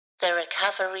The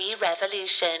Recovery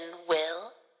Revolution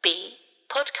will be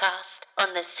podcast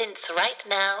on the Since Right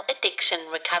Now Addiction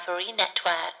Recovery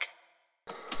Network.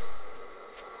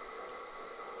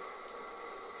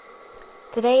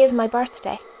 Today is my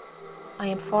birthday. I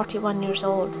am 41 years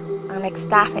old and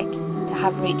ecstatic to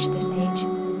have reached this age.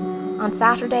 On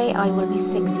Saturday I will be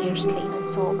 6 years clean and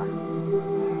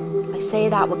sober. I say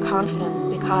that with confidence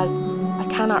because I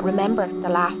cannot remember the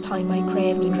last time I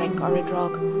craved a drink or a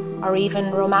drug, or even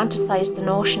romanticised the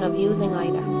notion of using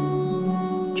either.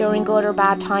 During good or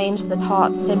bad times, the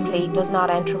thought simply does not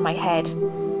enter my head.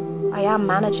 I am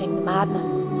managing the madness.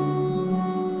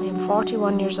 I am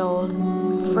 41 years old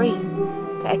and free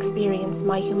to experience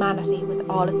my humanity with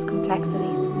all its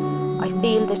complexities. I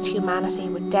feel this humanity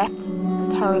with depth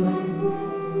and thoroughness.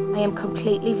 I am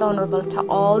completely vulnerable to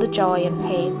all the joy and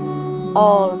pain,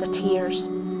 all the tears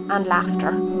and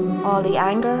laughter, all the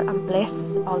anger and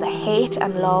bliss, all the hate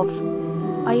and love.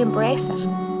 I embrace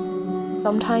it,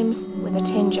 sometimes with a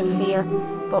tinge of fear,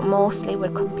 but mostly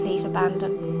with complete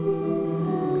abandon.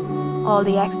 All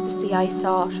the ecstasy I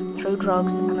sought through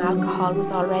drugs and alcohol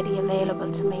was already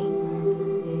available to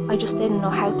me. I just didn't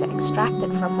know how to extract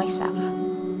it from myself.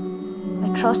 I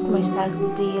trust myself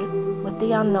to deal with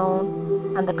the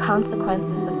unknown and the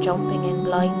consequences of jumping in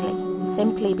blindly,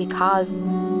 simply because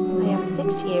I am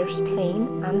 6 years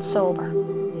clean and sober.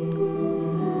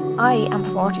 I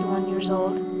am 41 years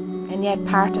old, and yet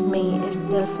part of me is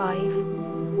still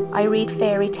 5. I read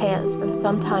fairy tales and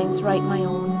sometimes write my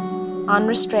own.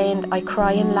 Unrestrained, I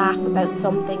cry and laugh about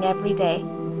something every day.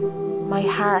 My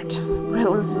heart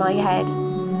rules my head.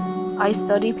 I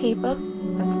study people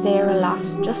and stare a lot,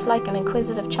 just like an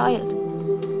inquisitive child.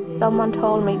 Someone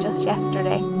told me just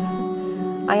yesterday.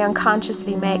 I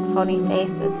unconsciously make funny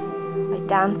faces. I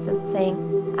dance and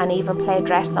sing and even play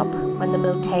dress up when the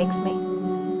mood takes me.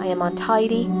 I am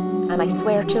untidy and I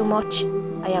swear too much.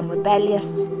 I am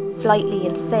rebellious, slightly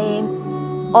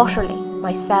insane, utterly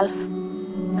myself,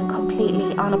 and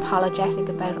completely unapologetic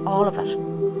about all of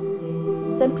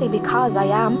it. Simply because I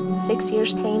am 6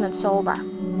 years clean and sober.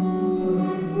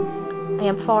 I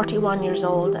am 41 years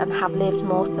old and have lived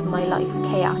most of my life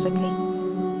chaotically.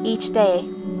 Each day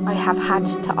I have had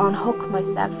to unhook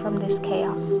myself from this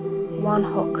chaos, one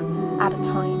hook at a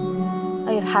time.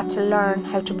 I have had to learn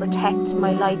how to protect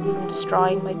my light from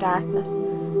destroying my darkness,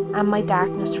 and my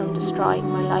darkness from destroying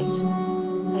my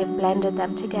light. I have blended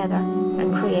them together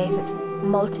and created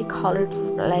multicoloured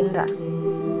splendour,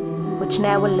 which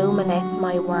now illuminates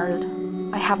my world.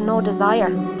 I have no desire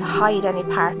to hide any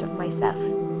part of myself.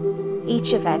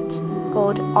 Each event,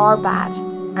 good or bad,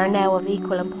 are now of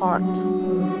equal importance,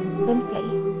 simply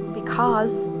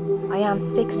because I am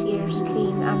 6 years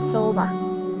clean and sober.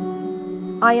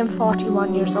 I am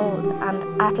 41 years old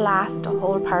and at last a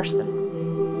whole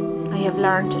person. I have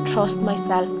learned to trust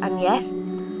myself, and yet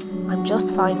I'm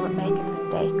just fine with making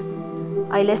mistakes.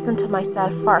 I listen to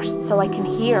myself first so I can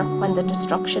hear when the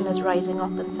destruction is rising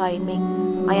up inside me.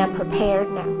 I am prepared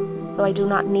now, so I do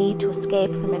not need to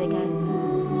escape from it again.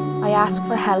 I ask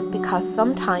for help because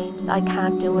sometimes I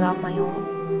can't do it on my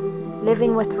own.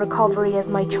 Living with recovery as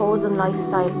my chosen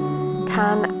lifestyle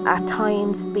can at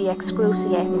times be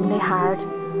excruciatingly hard,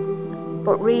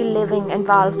 but real living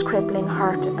involves crippling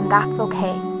hurt, and that's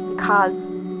okay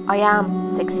because I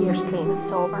am 6 years clean and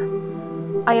sober.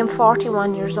 I am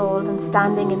 41 years old and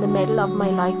standing in the middle of my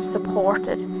life,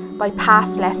 supported by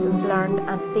past lessons learned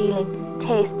and feeling,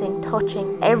 tasting,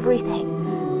 touching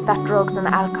everything that drugs and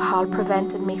alcohol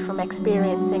prevented me from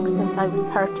experiencing since I was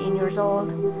 13 years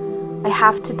old. I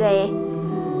have today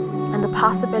and the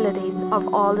possibilities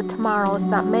of all the tomorrows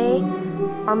that may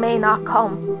or may not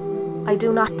come. I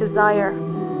do not desire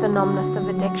the numbness of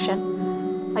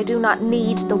addiction. I do not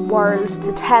need the world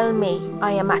to tell me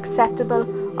I am acceptable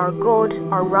or good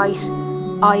or right.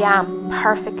 I am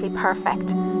perfectly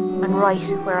perfect and right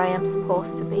where I am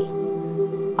supposed to be.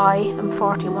 I am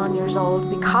 41 years old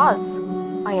because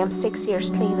I am 6 years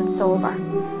clean and sober,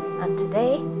 and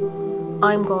today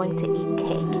I'm going to eat